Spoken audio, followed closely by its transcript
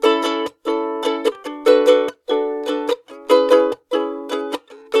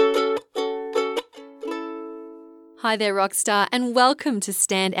Hi there, Rockstar, and welcome to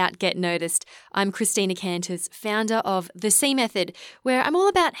Stand Out, Get Noticed. I'm Christina Canters, founder of The C Method, where I'm all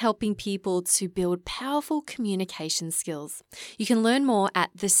about helping people to build powerful communication skills. You can learn more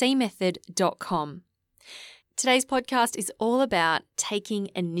at thecmethod.com. Today's podcast is all about taking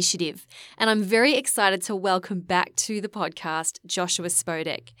initiative, and I'm very excited to welcome back to the podcast Joshua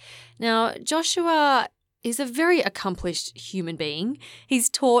Spodek. Now, Joshua is a very accomplished human being.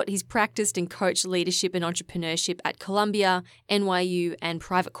 He's taught, he's practiced and coached leadership and entrepreneurship at Columbia, NYU, and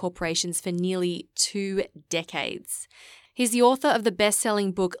private corporations for nearly 2 decades. He's the author of the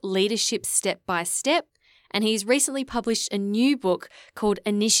best-selling book Leadership Step by Step, and he's recently published a new book called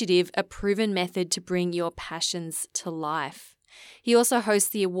Initiative, A Proven Method to Bring Your Passions to Life. He also hosts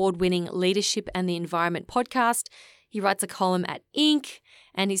the award-winning Leadership and the Environment podcast. He writes a column at Inc.,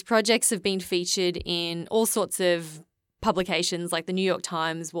 and his projects have been featured in all sorts of publications like the New York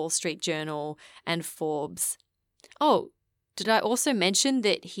Times, Wall Street Journal, and Forbes. Oh, did I also mention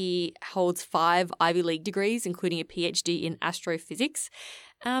that he holds 5 Ivy League degrees, including a PhD in astrophysics?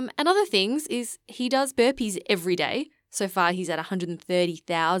 And other things is he does burpees every day. So far, he's at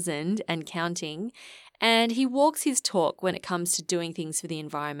 130,000 and counting. And he walks his talk when it comes to doing things for the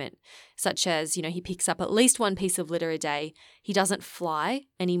environment, such as, he picks up at least 1 piece of litter a day. He doesn't fly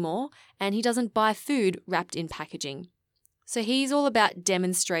anymore, and he doesn't buy food wrapped in packaging. So he's all about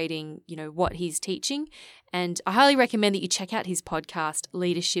demonstrating, what he's teaching. And I highly recommend that you check out his podcast,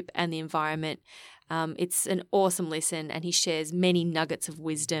 Leadership and the Environment. It's an awesome listen, and he shares many nuggets of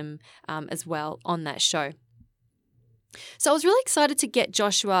wisdom as well on that show. So I was really excited to get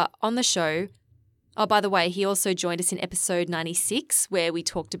Joshua on the show. Oh, by the way, he also joined us in episode 96, where we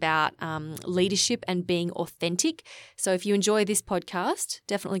talked about leadership and being authentic. So if you enjoy this podcast,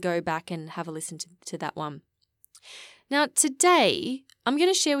 definitely go back and have a listen to that one. Now, today, I'm going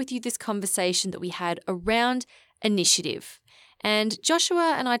to share with you this conversation that we had around initiative. And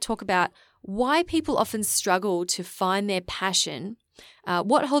Joshua and I talk about why people often struggle to find their passion,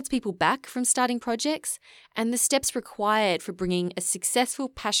 what holds people back from starting projects, and the steps required for bringing a successful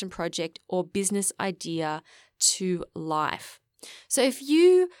passion project or business idea to life. So if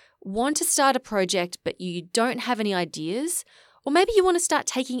you want to start a project but you don't have any ideas, or maybe you want to start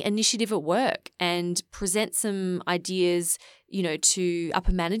taking initiative at work and present some ideas, to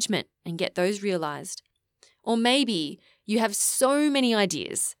upper management and get those realized. Or maybe you have so many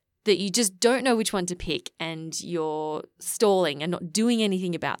ideas that you just don't know which one to pick and you're stalling and not doing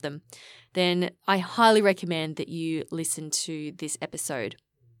anything about them, then I highly recommend that you listen to this episode.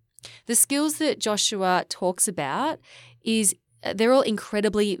 The skills that Joshua talks about they're all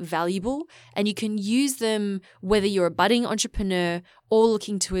incredibly valuable, and you can use them whether you're a budding entrepreneur or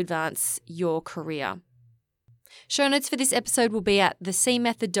looking to advance your career. Show notes for this episode will be at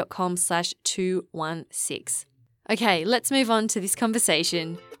thecmethod.com/216. Okay, let's move on to this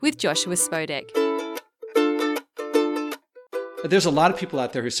conversation with Joshua Spodek. There's a lot of people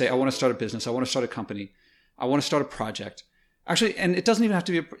out there who say, I want to start a business, I want to start a company, I want to start a project. Actually, and it doesn't even have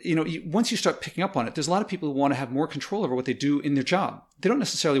to be, once you start picking up on it, there's a lot of people who want to have more control over what they do in their job. They don't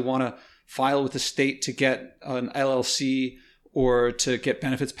necessarily want to file with the state to get an LLC or to get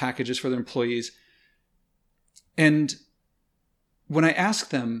benefits packages for their employees. And when I ask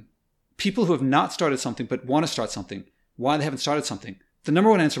them, people who have not started something but want to start something, why they haven't started something, the number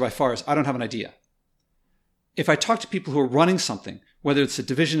one answer by far is, I don't have an idea. If I talk to people who are running something, whether it's a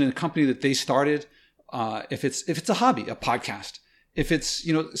division in a company that they started, if it's a hobby, a podcast, if it's,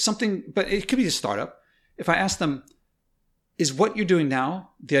 something, but it could be a startup. If I ask them, is what you're doing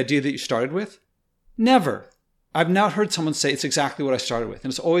now the idea that you started with? Never. I've not heard someone say it's exactly what I started with.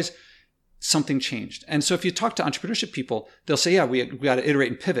 And it's always something changed. And so if you talk to entrepreneurship people, they'll say, yeah, we got to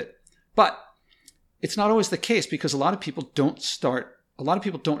iterate and pivot. But it's not always the case, because a lot of people don't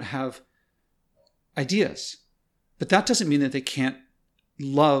have ideas. But that doesn't mean that they can't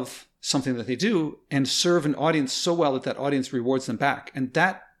love something that they do and serve an audience so well that audience rewards them back. And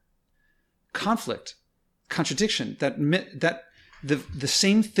that contradiction, that the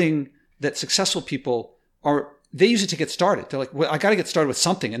same thing that successful people they use it to get started. They're like, well, I got to get started with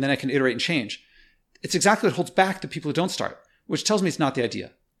something and then I can iterate and change. It's exactly what holds back the people who don't start, which tells me it's not the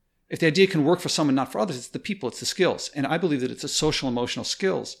idea. If the idea can work for some and not for others, it's the people, it's the skills. And I believe that it's the social emotional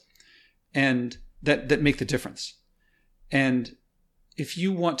skills and that make the difference. And if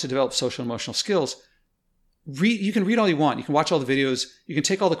you want to develop social emotional skills, you can read all you want. You can watch all the videos. You can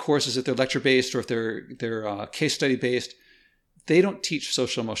take all the courses if they're lecture-based or if they're case study-based. They don't teach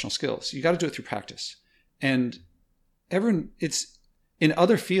social emotional skills. You got to do it through practice. And it's in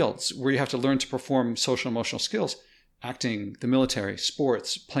other fields where you have to learn to perform social emotional skills, acting, the military,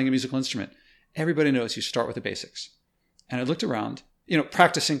 sports, playing a musical instrument. everybody knows you start with the basics. And I looked around,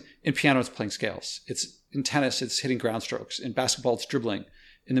 practicing. In piano, it's playing scales. It's in tennis, it's hitting ground strokes. In basketball, it's dribbling.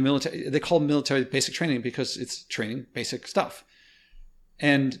 In the military, they call military basic training because it's training basic stuff.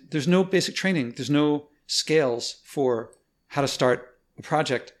 And there's no basic training. There's no scales for how to start a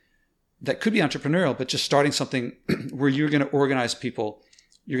project that could be entrepreneurial, but just starting something where you're going to organize people,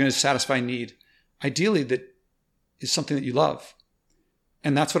 you're going to satisfy need. Ideally, that is something that you love.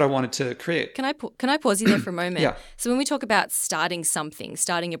 And that's what I wanted to create. Can I pause you there for a moment? Yeah. So when we talk about starting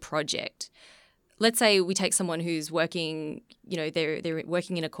a project, let's say we take someone who's working, they're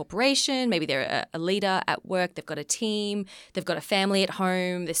working in a corporation, maybe they're a leader at work, they've got a team, they've got a family at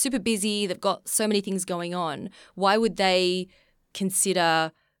home, they're super busy, they've got so many things going on. Why would they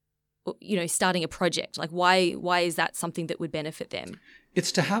consider, starting a project? Like why is that something that would benefit them?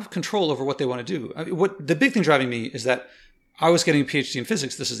 It's to have control over what they want to do. I mean, what the big thing driving me is that I was getting a PhD in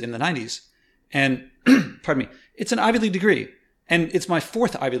physics. This is in the 90s. And pardon me, it's an Ivy League degree. And it's my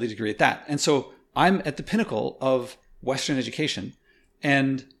fourth Ivy League degree at that. And so I'm at the pinnacle of Western education.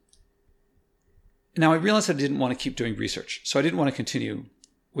 And now I realized I didn't want to keep doing research. So I didn't want to continue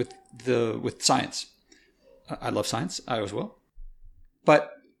with science. I love science. I always will.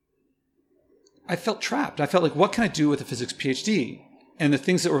 But I felt trapped. I felt like, what can I do with a physics PhD? And the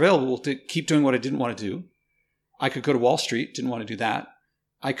things that were available to keep doing what I didn't want to do. I could go to Wall Street, didn't want to do that.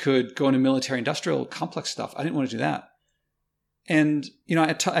 I could go into military industrial complex stuff. I didn't want to do that. And,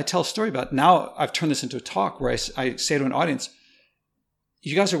 I tell a story about, now I've turned this into a talk where I say to an audience,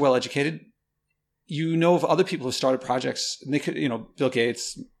 you guys are well educated. You know of other people who started projects, and they could, Bill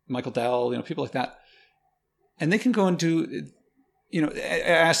Gates, Michael Dell, people like that. And they can go and do, I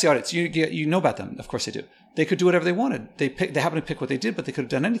ask the audience, you know about them. Of course they do. They could do whatever they wanted. They happen to pick what they did, but they could have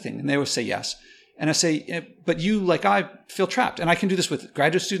done anything. And they always say yes. And I say, but you, like I, feel trapped. And I can do this with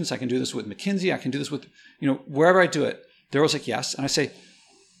graduate students. I can do this with McKinsey. I can do this with, wherever I do it. They're always like, yes. And I say,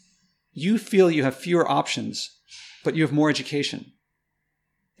 you feel you have fewer options, but you have more education.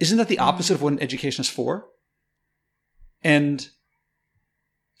 Isn't that the opposite of what education is for? And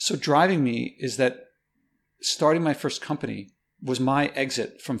so driving me is that starting my first company was my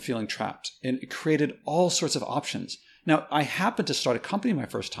exit from feeling trapped. And it created all sorts of options. Now, I happened to start a company my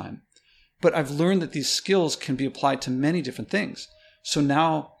first time. But I've learned that these skills can be applied to many different things. So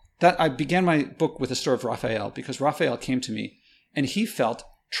now that I began my book with the story of Raphael, because Raphael came to me and he felt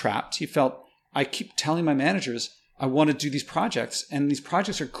trapped. He felt, I keep telling my managers, I want to do these projects, and these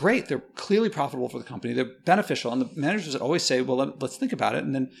projects are great. They're clearly profitable for the company. They're beneficial. And the managers would always say, well, let's think about it.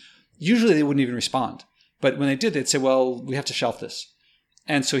 And then usually they wouldn't even respond. But when they did, they'd say, well, we have to shelf this.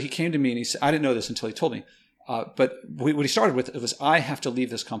 And so he came to me and he said, I didn't know this until he told me. But what he started with was, I have to leave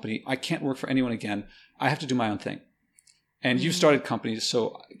this company. I can't work for anyone again. I have to do my own thing. And you started companies,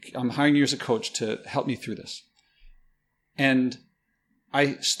 so I'm hiring you as a coach to help me through this. And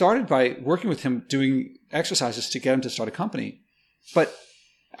I started by working with him, doing exercises to get him to start a company. But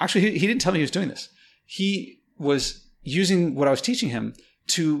actually, he didn't tell me he was doing this. He was using what I was teaching him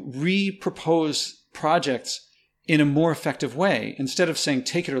to re-propose projects in a more effective way. Instead of saying,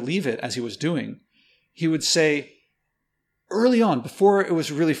 take it or leave it, as he was doing, he would say, early on, before it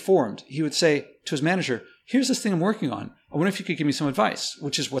was really formed, he would say to his manager, here's this thing I'm working on. I wonder if you could give me some advice,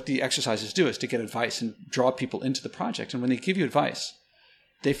 which is what the exercises do, is to get advice and draw people into the project. And when they give you advice,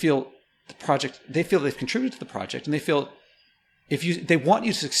 they feel they've contributed to the project, and they feel they want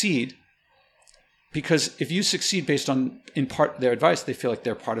you to succeed, because if you succeed based on, in part, their advice, they feel like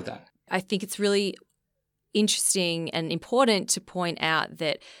they're part of that. I think it's really interesting and important to point out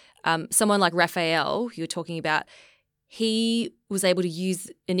that someone like Raphael, who you're talking about, he was able to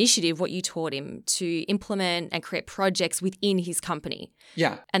use initiative, what you taught him, to implement and create projects within his company.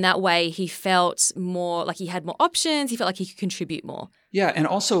 Yeah. And that way he felt more like he had more options. He felt like he could contribute more. Yeah. And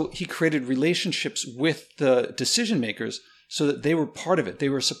also he created relationships with the decision makers so that they were part of it. They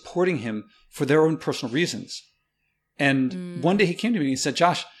were supporting him for their own personal reasons. And one day he came to me and he said,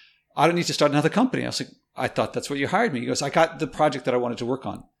 Josh, I don't need to start another company. I was like, I thought that's what you hired me. He goes, I got the project that I wanted to work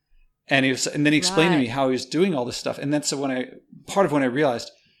on. And then he explained to me how he was doing all this stuff. And that's when I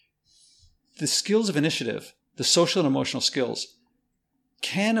realized the skills of initiative, the social and emotional skills,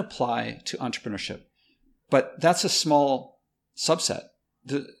 can apply to entrepreneurship. But that's a small subset.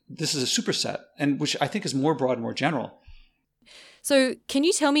 This is a superset, and which I think is more broad and more general. So can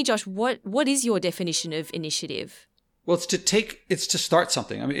you tell me, Josh, what is your definition of initiative? Well, it's to start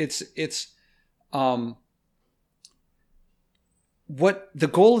something. I mean, what the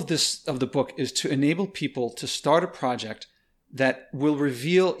goal of the book is to enable people to start a project that will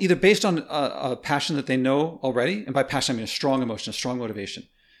reveal, either based on a passion that they know already, and by passion I mean a strong emotion, a strong motivation,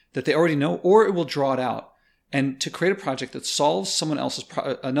 that they already know, or it will draw it out. And to create a project that solves someone else's,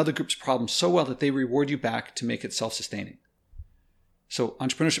 another group's problem so well that they reward you back to make it self-sustaining. So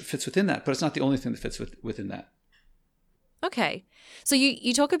entrepreneurship fits within that, but it's not the only thing that fits within that. Okay. So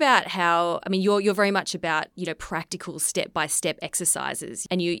you talk about how, I mean, you're very much about, practical step-by-step exercises,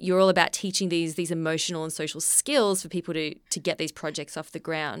 and you're all about teaching these emotional and social skills for people to get these projects off the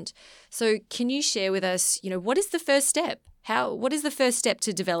ground. So can you share with us, what is the first step? What is the first step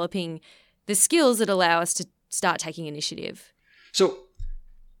to developing the skills that allow us to start taking initiative? So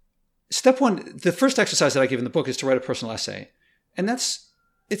step one, the first exercise that I give in the book is to write a personal essay. And that's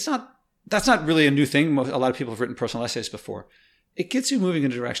not really a new thing. A lot of people have written personal essays before. It gets you moving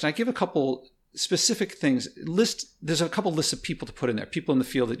in a direction. I give a couple specific things. There's a couple lists of people to put in there, people in the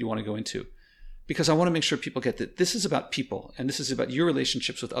field that you want to go into, because I want to make sure people get that this is about people and this is about your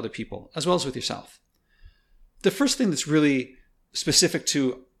relationships with other people as well as with yourself. The first thing that's really specific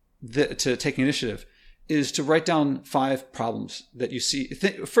to taking initiative is to write down 5 problems that you see.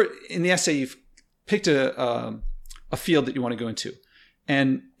 In the essay, you've picked a field that you want to go into,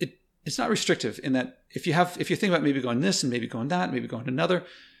 and it's not restrictive in that if you think about maybe going this and maybe going that, maybe going another,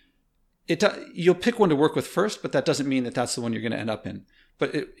 you'll pick one to work with first, but that doesn't mean that that's the one you're going to end up in.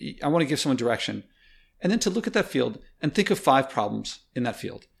 But I want to give someone direction, and then to look at that field and think of 5 problems in that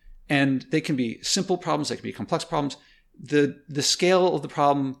field, and they can be simple problems, they can be complex problems. The scale of the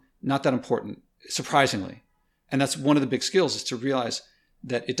problem, not that important, surprisingly, and that's one of the big skills, is to realize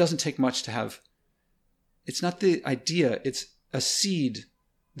that it doesn't take much to have. It's not the idea; it's a seed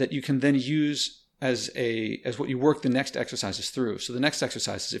that you can then use as what you work the next exercises through. So the next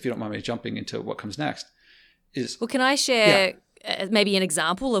exercises, if you don't mind me jumping into what comes next, is... Well, can I share maybe an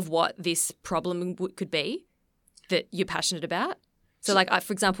example of what this problem could be that you're passionate about? So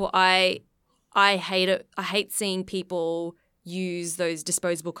for example, I hate it. I hate seeing people use those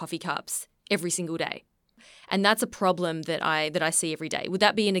disposable coffee cups every single day. And that's a problem that I see every day. Would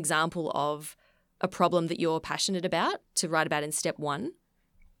that be an example of a problem that you're passionate about to write about in step 1?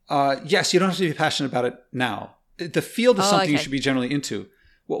 Yes, you don't have to be passionate about it now. The field is something you should be generally into.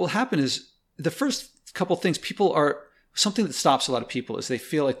 What will happen is the first couple things something that stops a lot of people is they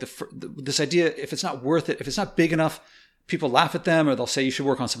feel like this idea, if it's not worth it, if it's not big enough, people laugh at them or they'll say you should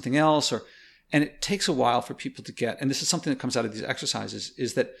work on something else. And it takes a while for people to get, and this is something that comes out of these exercises,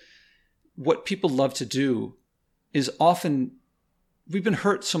 is that what people love to do is often, we've been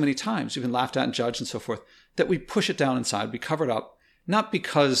hurt so many times, we've been laughed at and judged and so forth, that we push it down inside, we cover it up. Not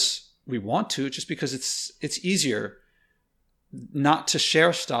because we want to, just because it's easier not to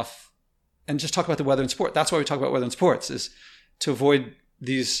share stuff and just talk about the weather and sport. That's why we talk about weather and sports, is to avoid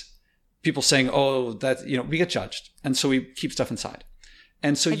these people saying, oh, that, we get judged. And so we keep stuff inside.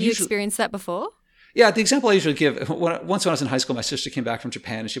 And so have you experienced that before? Yeah, the example I usually give, once when I was in high school, my sister came back from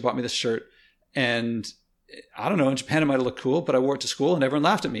Japan and she bought me this shirt. And I don't know, in Japan it might have looked cool, but I wore it to school and everyone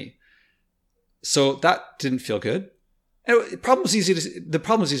laughed at me. So that didn't feel good. And the problem was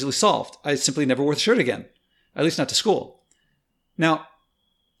easily solved. I simply never wore the shirt again, at least not to school. Now,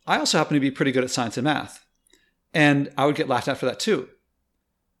 I also happen to be pretty good at science and math, and I would get laughed at for that too.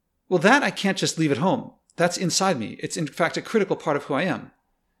 Well, that I can't just leave at home. That's inside me. It's in fact a critical part of who I am.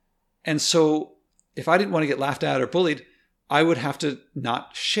 And so if I didn't want to get laughed at or bullied, I would have to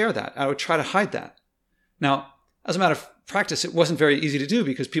not share that. I would try to hide that. Now, as a matter of practice, it wasn't very easy to do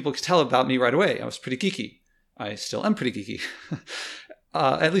because people could tell about me right away. I was pretty geeky. I still am pretty geeky.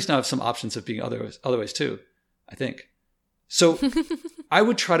 At least now I have some options of being other ways too, I think. So I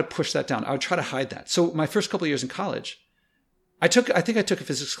would try to push that down. I would try to hide that. So my first couple of years in college, I think I took a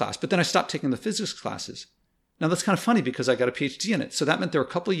physics class, but then I stopped taking the physics classes. Now that's kind of funny because I got a PhD in it. So that meant there were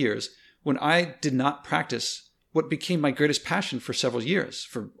a couple of years when I did not practice what became my greatest passion for several years,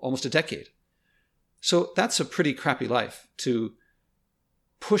 for almost a decade. So that's a pretty crappy life to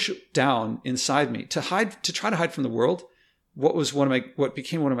push down inside me, to try to hide from the world what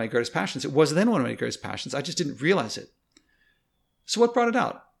became one of my greatest passions. It was then one of my greatest passions. I just didn't realize it. So what brought it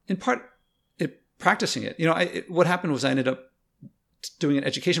out? In part, practicing it. What happened was I ended up doing an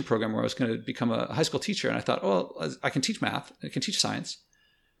education program where I was going to become a high school teacher, and I thought, I can teach math, I can teach science.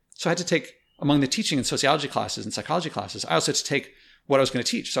 So I had to take, among the teaching and sociology classes and psychology classes, I also had to take what I was going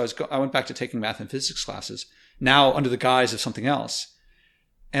to teach. So I went back to taking math and physics classes, now under the guise of something else.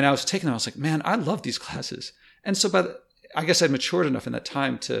 And I was taking them. I was like, man, I love these classes. And so I guess I'd matured enough in that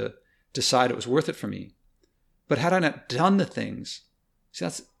time to decide it was worth it for me. But had I not done the things,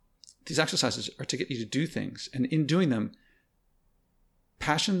 these exercises are to get you to do things. And in doing them,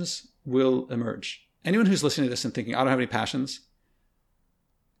 passions will emerge. Anyone who's listening to this and thinking, I don't have any passions,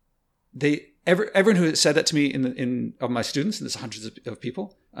 they everyone who has said that to me of my students, and there's hundreds of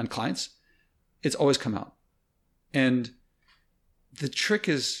people and clients, it's always come out. And the trick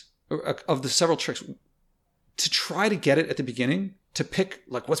is, of the several tricks, to try to get it at the beginning, to pick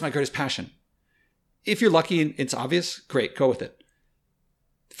like, what's my greatest passion? If you're lucky and it's obvious, great, go with it.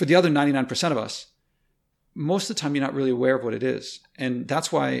 For the other 99% of us, most of the time you're not really aware of what it is. And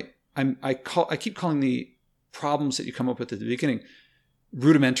that's why I keep calling the problems that you come up with at the beginning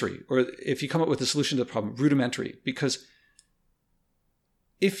rudimentary, or if you come up with a solution to the problem, rudimentary, because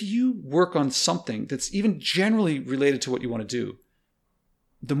if you work on something that's even generally related to what you want to do,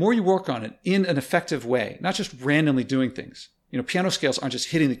 the more you work on it in an effective way, not just randomly doing things. Piano scales aren't just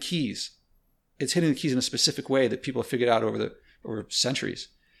hitting the keys. It's hitting the keys in a specific way that people have figured out over centuries.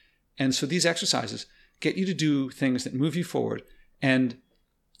 And so these exercises get you to do things that move you forward. And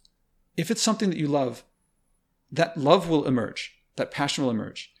if it's something that you love, that love will emerge, that passion will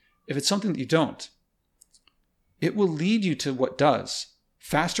emerge. If it's something that you don't, it will lead you to what does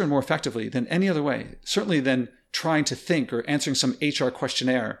faster and more effectively than any other way, certainly than trying to think or answering some HR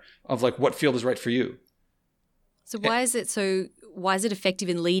questionnaire of like what field is right for you. So why is it effective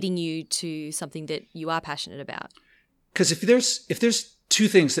in leading you to something that you are passionate about? Because if there's two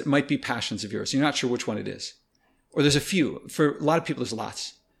things that might be passions of yours, you're not sure which one it is, or there's a few, for a lot of people there's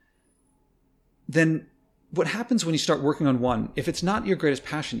lots, then what happens when you start working on one, if it's not your greatest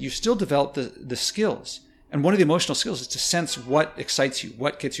passion, you still develop the skills. And one of the emotional skills is to sense what excites you,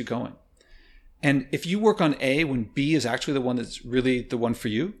 what gets you going. And if you work on A when B is actually the one that's really the one for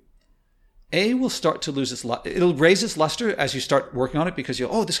you, A will start to lose it'll raise its luster as you start working on it, because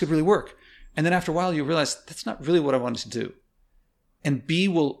this could really work. And then after a while, you realize that's not really what I wanted to do. And B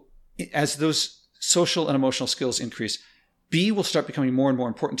will, as those social and emotional skills increase, B will start becoming more and more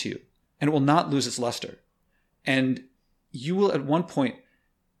important to you, and it will not lose its luster. And you will at one point,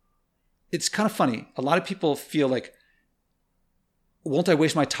 it's kind of funny. A lot of people feel like, won't I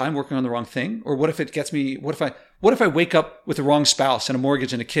waste my time working on the wrong thing? Or what if it gets me, what if I wake up with the wrong spouse and a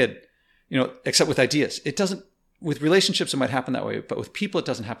mortgage and a kid, except with ideas? It doesn't, with relationships, it might happen that way, but with people, it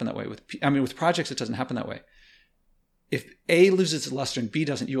doesn't happen that way. With projects, it doesn't happen that way. If A loses its luster and B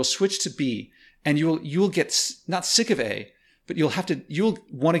doesn't, you will switch to B, and you will get not sick of A, but you'll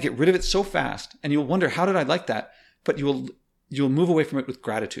want to get rid of it so fast, and you'll wonder, how did I like that? But you'll move away from it with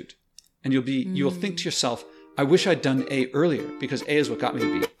gratitude. And you'll think to yourself, I wish I'd done A earlier, because A is what got me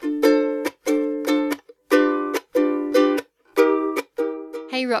to B.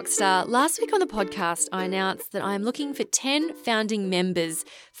 Hey Rockstar, last week on the podcast, I announced that I'm looking for 10 founding members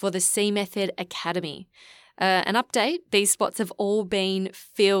for the C Method Academy. An update, these spots have all been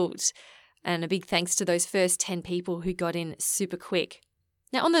filled. And a big thanks to those first 10 people who got in super quick.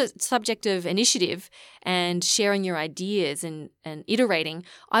 Now, on the subject of initiative and sharing your ideas and iterating,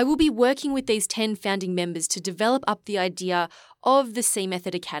 I will be working with these 10 founding members to develop up the idea of the C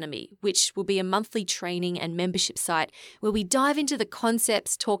Method Academy, which will be a monthly training and membership site where we dive into the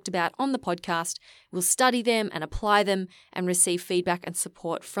concepts talked about on the podcast, we'll study them and apply them and receive feedback and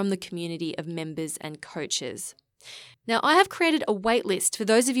support from the community of members and coaches. Now, I have created a waitlist for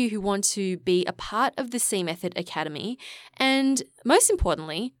those of you who want to be a part of the C Method Academy and, most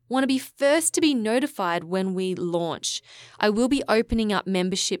importantly, want to be first to be notified when we launch. I will be opening up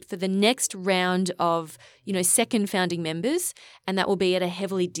membership for the next round of, second founding members, and that will be at a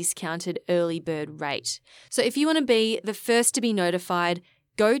heavily discounted early bird rate. So if you want to be the first to be notified,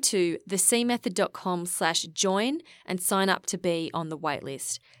 go to thecmethod.com/join and sign up to be on the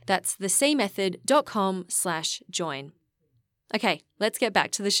waitlist. That's thecmethod.com/join. Okay, let's get back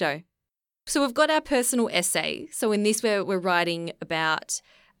to the show. So we've got our personal essay. So in this, we're writing about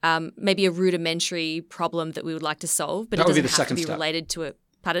maybe a rudimentary problem that we would like to solve, but it doesn't have to be related to it.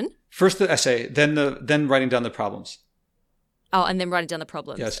 Pardon? First the essay, then writing down the problems. Oh, and then writing down the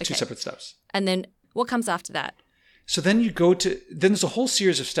problems. Yeah, it's two separate steps. And then what comes after that? So then there's a whole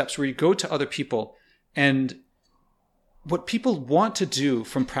series of steps where you go to other people, and what people want to do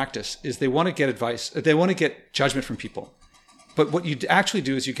from practice is they want to get advice. They want to get judgment from people. But what you actually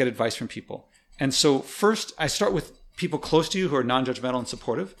do is you get advice from people. And so first I start with people close to you who are non-judgmental and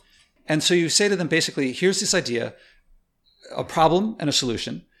supportive. And so you say to them, basically, here's this idea, a problem and a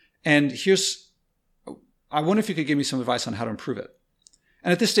solution. And I wonder if you could give me some advice on how to improve it.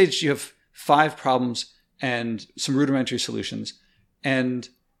 And at this stage, you have 5 problems and some rudimentary solutions. And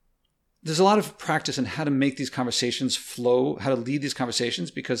there's a lot of practice in how to make these conversations flow, how to lead these conversations,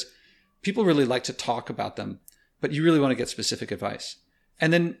 because people really like to talk about them, but you really want to get specific advice.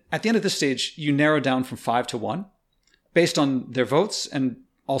 And then at the end of this stage, you narrow down from 5 to 1 based on their votes and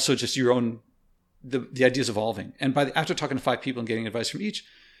also just your own, the ideas evolving. And after talking to 5 people and getting advice from each,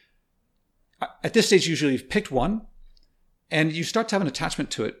 At this stage, usually you've picked one and you start to have an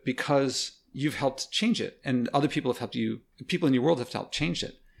attachment to it because you've helped change it and other people have helped you, people in your world have helped change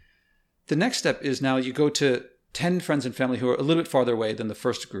it. The next step is now you go to 10 friends and family who are a little bit farther away than the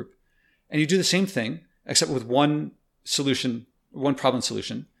first group, and you do the same thing, except with one solution, one problem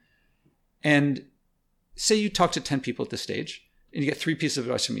solution. And say you talk to 10 people at this stage, and you get 3 pieces of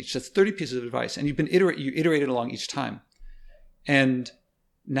advice from each. That's 30 pieces of advice, and you iterate it along each time. And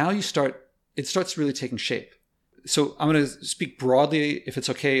now it starts really taking shape. So I'm going to speak broadly, if it's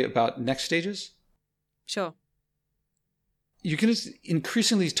okay, about next stages. Sure. You're going to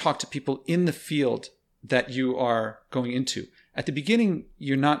increasingly talk to people in the field that you are going into. At the beginning,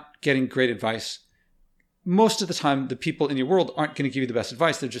 you're not getting great advice. Most of the time, the people in your world aren't going to give you the best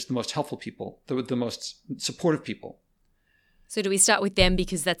advice. They're just the most helpful people, the most supportive people. So do we start with them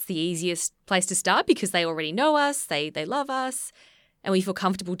because that's the easiest place to start because they already know us, they love us, and we feel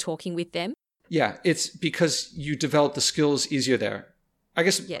comfortable talking with them? Yeah, it's because you develop the skills easier there. I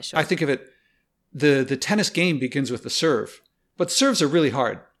guess Yeah, sure. I think of it, the tennis game begins with the serve, but serves are really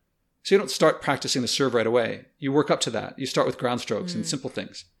hard. So you don't start practicing the serve right away. You work up to that. You start with ground strokes and simple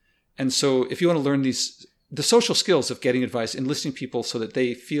things. And so if you want to learn the social skills of getting advice, enlisting people so that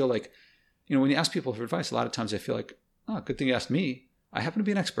they feel like, when you ask people for advice, a lot of times they feel like, oh, good thing you asked me. I happen to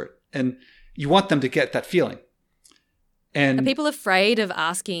be an expert. And you want them to get that feeling. And are people afraid of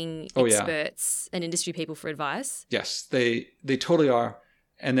asking Oh, yeah. experts and industry people for advice? yes, they totally are.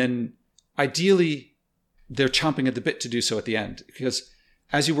 And then ideally, they're chomping at the bit to do so at the end. Because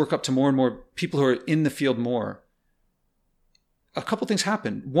as you work up to more and more people who are in the field more, a couple things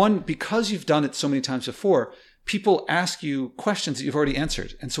happen. One, because you've done it so many times before, people ask you questions that you've already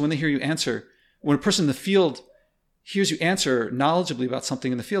answered. And so when they hear you answer, when a person in the field hears you answer knowledgeably about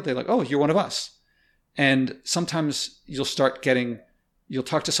something in the field, they're like, oh, you're one of us. And sometimes you'll talk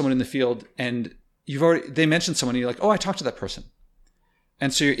to someone in the field and they mentioned someone and you're like, oh, I talked to that person.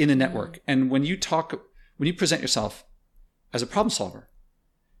 And so you're in a network. And when you present yourself as a problem solver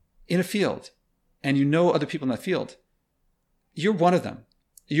in a field and you know other people in that field, you're one of them.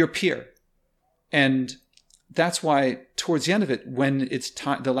 You're a peer. And that's why towards the end of it, when it's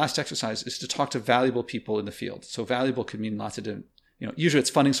time, the last exercise is to talk to valuable people in the field. So valuable could mean lots of different, usually it's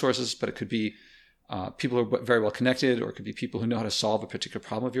funding sources, but it could be people who are very well connected, or it could be people who know how to solve a particular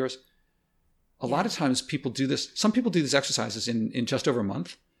problem of yours. A lot of times people do this. Some people do these exercises in just over a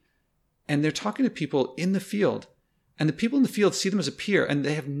month, and they're talking to people in the field, and the people in the field see them as a peer, and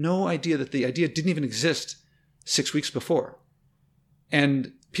they have no idea that the idea didn't even exist 6 weeks before.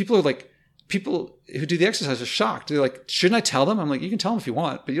 And people who do the exercise are shocked. They're like, shouldn't I tell them? I'm like, you can tell them if you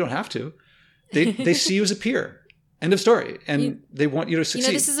want, but you don't have to. They see you as a peer. End of story. And they want you to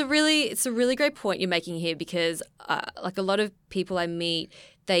succeed. It's a really great point you're making here because like a lot of people I meet,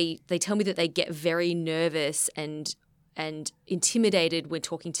 they tell me that they get very nervous and intimidated when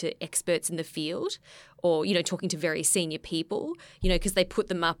talking to experts in the field or, talking to very senior people, because they put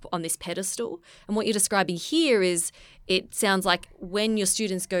them up on this pedestal. And what you're describing here is it sounds like when your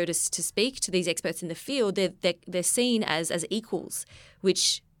students go to speak to these experts in the field, they're seen as equals,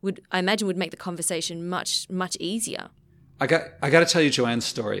 which I imagine would make the conversation much, much easier. I got to tell you Joanne's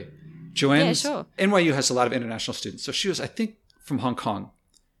story. Yeah, sure. NYU has a lot of international students. So she was, I think, from Hong Kong.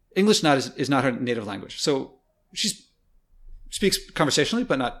 English is not her native language. So she speaks conversationally,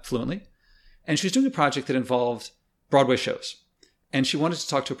 but not fluently. And she was doing a project that involved Broadway shows. And she wanted to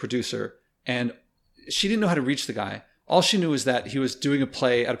talk to a producer, and she didn't know how to reach the guy. All she knew was that he was doing a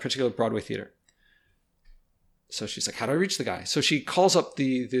play at a particular Broadway theater. So she's like, how do I reach the guy? So she calls up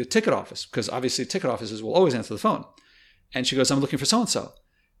the ticket office, because obviously ticket offices will always answer the phone. And she goes, I'm looking for so-and-so.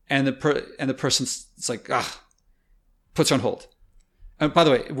 And the person's like, puts her on hold. And by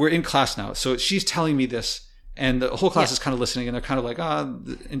the way, we're in class now. So she's telling me this, and the whole class is kind of listening, and they're kind of like,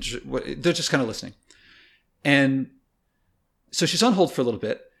 they're just kind of listening. And so she's on hold for a little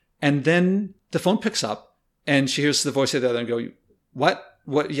bit, and then the phone picks up, and she hears the voice of the other and go, what?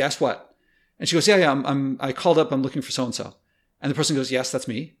 Yes, what? And she goes, yeah, I called up, I'm looking for so-and-so. And the person goes, yes, that's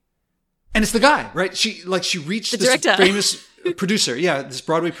me. And it's the guy, right? She reached this famous producer. Yeah, this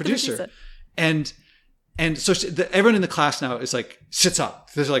Broadway producer. And so everyone in the class now is like, sits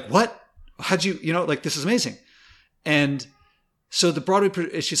up. They're like, what? How'd you, this is amazing. And so the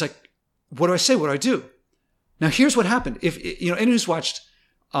Broadway, she's like, what do I say? What do I do? Now, here's what happened. If, anyone who's watched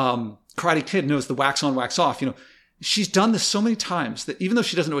Karate Kid knows the wax on, wax off, she's done this so many times that even though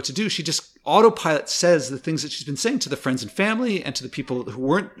she doesn't know what to do, she just autopilot says the things that she's been saying to the friends and family and to the people who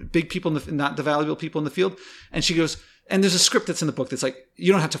weren't big people, not the valuable people in the field. And she goes, And there's a script that's in the book that's like,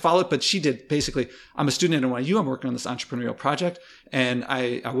 you don't have to follow it, but she did. Basically, I'm a student at NYU. I'm working on this entrepreneurial project. And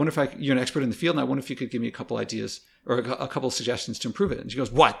I wonder if you're an expert in the field. And I wonder if you could give me a couple ideas or a couple of suggestions to improve it. And she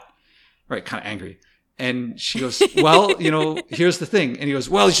goes, what? Right. Kind of angry. And she goes, well, here's the thing. And he goes,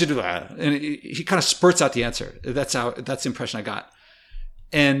 well, you should do that. And he kind of spurts out the answer. That's the impression I got.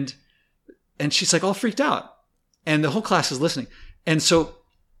 And she's like all freaked out. And the whole class is listening. And so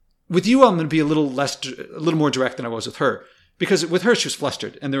with you, I'm going to be a little more direct than I was with her, because with her, she was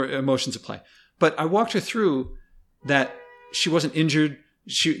flustered and there were emotions at play. But I walked her through that she wasn't injured.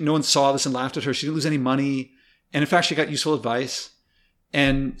 No one saw this and laughed at her. She didn't lose any money. And in fact, she got useful advice.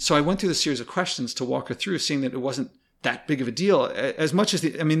 And so I went through this series of questions to walk her through, seeing that it wasn't that big of a deal as much as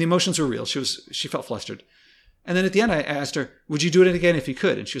the emotions were real. She felt flustered. And then at the end, I asked her, would you do it again if you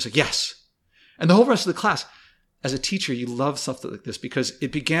could? And she was like, yes. And the whole rest of the class, as a teacher, you love something like this because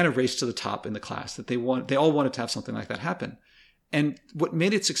it began a race to the top in the class that they all wanted to have something like that happen. And what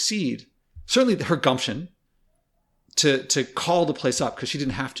made it succeed, certainly her gumption to call the place up because she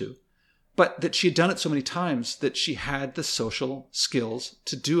didn't have to, but that she had done it so many times that she had the social skills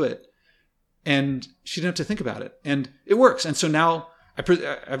to do it and she didn't have to think about it. And it works. And so now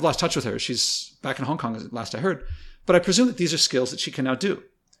I've lost touch with her. She's back in Hong Kong, last I heard. But I presume that these are skills that she can now do.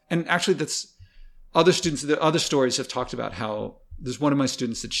 And actually, that's other students, the other stories have talked about how there's one of my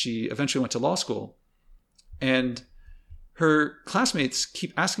students that she eventually went to law school. And her classmates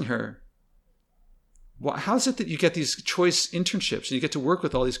keep asking her, well, how is it that you get these choice internships and you get to work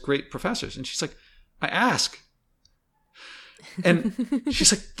with all these great professors? And she's like, I ask. And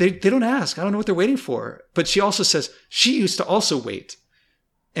she's like, they don't ask. I don't know what they're waiting for. But she also says she used to also wait.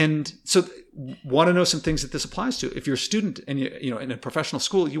 And so want to know some things that this applies to. If you're a student and you in a professional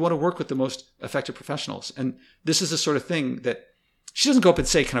school, you want to work with the most effective professionals. And this is the sort of thing that she doesn't go up and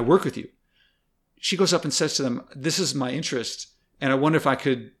say, can I work with you? She goes up and says to them, this is my interest. And I wonder if I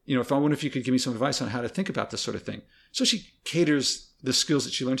could, I wonder if you could give me some advice on how to think about this sort of thing. So she caters the skills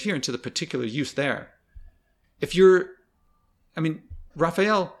that she learned here into the particular use there.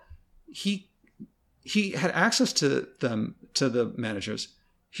 Raphael, he had access to the managers.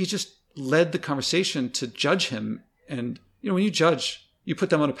 He just led the conversation to judge him. And, when you judge, you put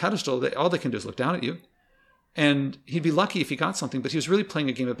them on a pedestal, all they can do is look down at you. And he'd be lucky if he got something, but he was really playing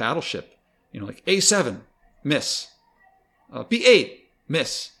a game of battleship. Like A7, miss. B8,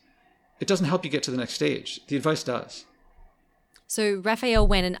 miss. It doesn't help you get to the next stage. The advice does. So Raphael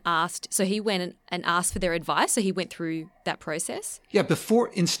went and asked, for their advice. So he went through that process. Yeah.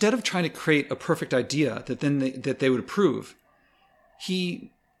 Instead of trying to create a perfect idea that they would approve,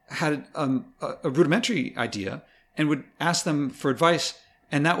 he had a rudimentary idea and would ask them for advice.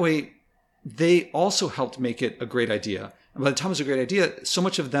 And that way they also helped make it a great idea. And by the time it was a great idea, so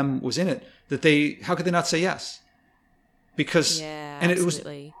much of them was in it that how could they not say yes? Because, and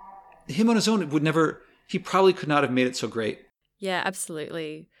absolutely. It was him on his own, he probably could not have made it so great. Yeah,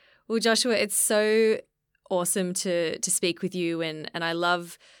 absolutely. Well, Joshua, it's so awesome to speak with you, and I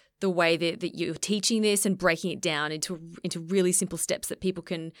love the way that you're teaching this and breaking it down into really simple steps that people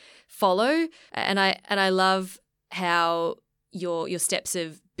can follow. And I love how your steps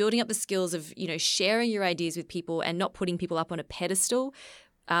of building up the skills of, sharing your ideas with people and not putting people up on a pedestal.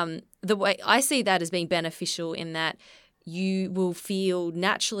 The way I see that as being beneficial in that you will feel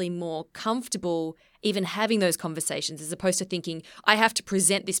naturally more comfortable even having those conversations as opposed to thinking, I have to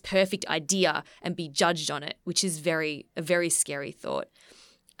present this perfect idea and be judged on it, which is a very scary thought.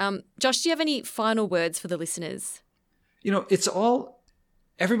 Josh, do you have any final words for the listeners?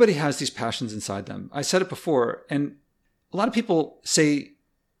 Everybody has these passions inside them. I said it before, and a lot of people say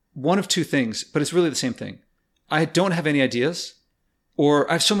one of two things, but it's really the same thing. I don't have any ideas, or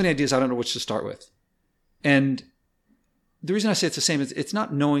I have so many ideas I don't know which to start with. And the reason I say it's the same is it's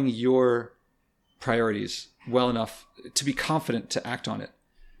not knowing your priorities well enough to be confident to act on it.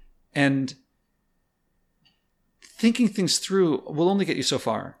 And thinking things through will only get you so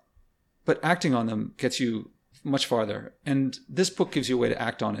far, but acting on them gets you much farther. And this book gives you a way to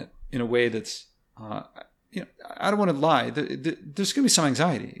act on it in a way that's, I don't want to lie. There's going to be some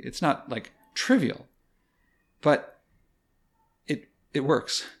anxiety. It's not like trivial, but it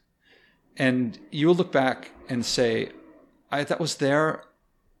works. And you'll look back and say, that was there.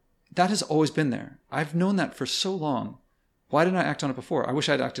 That has always been there. I've known that for so long. Why didn't I act on it before? I wish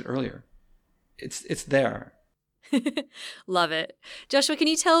I'd acted earlier. It's there. Love it. Joshua, can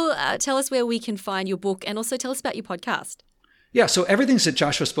you tell us where we can find your book and also tell us about your podcast? Yeah, so everything's at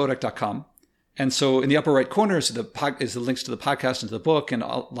joshuaspodek.com. And so in the upper right corner is the links to the podcast and to the book and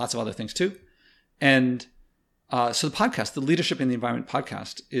lots of other things too. And so the podcast, the Leadership in the Environment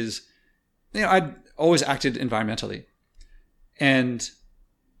podcast is, I'd always acted environmentally. And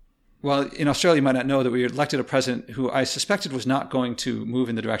well, in Australia, you might not know that we elected a president who I suspected was not going to move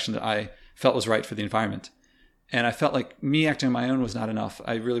in the direction that I felt was right for the environment. And I felt like me acting on my own was not enough.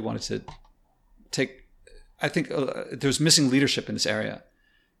 I really wanted to I think there's missing leadership in this area.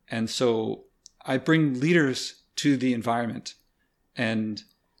 And so I bring leaders to the environment. And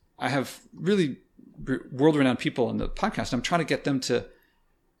I have really world-renowned people on the podcast. I'm trying to get them to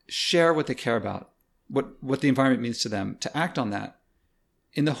share what they care about, what the environment means to them, to act on that,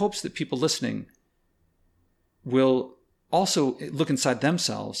 in the hopes that people listening will also look inside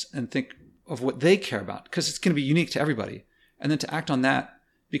themselves and think of what they care about, because it's going to be unique to everybody. And then to act on that,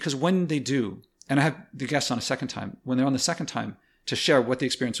 because when they do, and I have the guests on a second time, when they're on the second time to share what the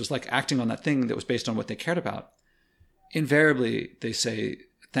experience was like acting on that thing that was based on what they cared about, invariably they say,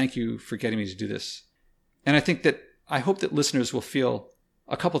 thank you for getting me to do this. And I hope that listeners will feel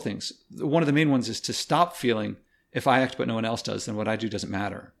a couple things. One of the main ones is to stop feeling, if I act but no one else does, then what I do doesn't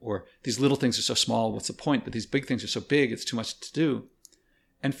matter. Or these little things are so small, what's the point? But these big things are so big, it's too much to do.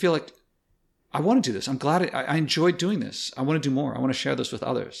 And feel like, I want to do this. I'm glad I enjoyed doing this. I want to do more. I want to share this with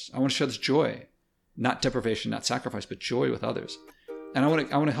others. I want to share this joy, not deprivation, not sacrifice, but joy with others. And I want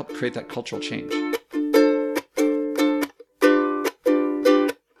to help create that cultural change.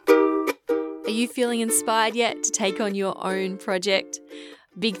 Are you feeling inspired yet to take on your own project?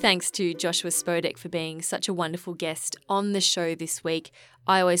 Big thanks to Joshua Spodek for being such a wonderful guest on the show this week.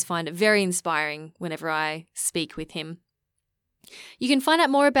 I always find it very inspiring whenever I speak with him. You can find out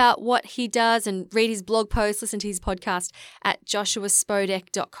more about what he does and read his blog post, listen to his podcast at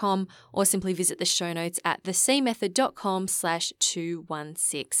joshuaspodek.com, or simply visit the show notes at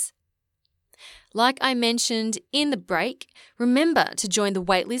thecmethod.com/216. Like I mentioned in the break, remember to join the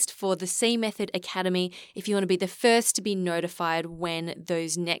waitlist for the C Method Academy if you want to be the first to be notified when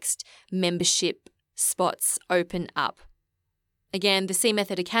those next membership spots open up. Again, the C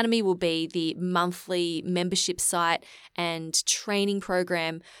Method Academy will be the monthly membership site and training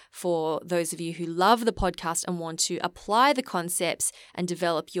program for those of you who love the podcast and want to apply the concepts and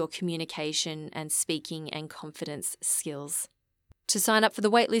develop your communication and speaking and confidence skills. To sign up for the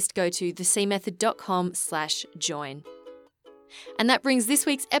waitlist, go to thecmethod.com/join. And that brings this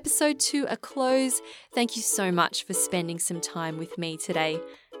week's episode to a close. Thank you so much for spending some time with me today.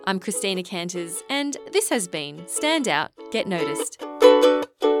 I'm Christina Canters, and this has been Stand Out, Get Noticed.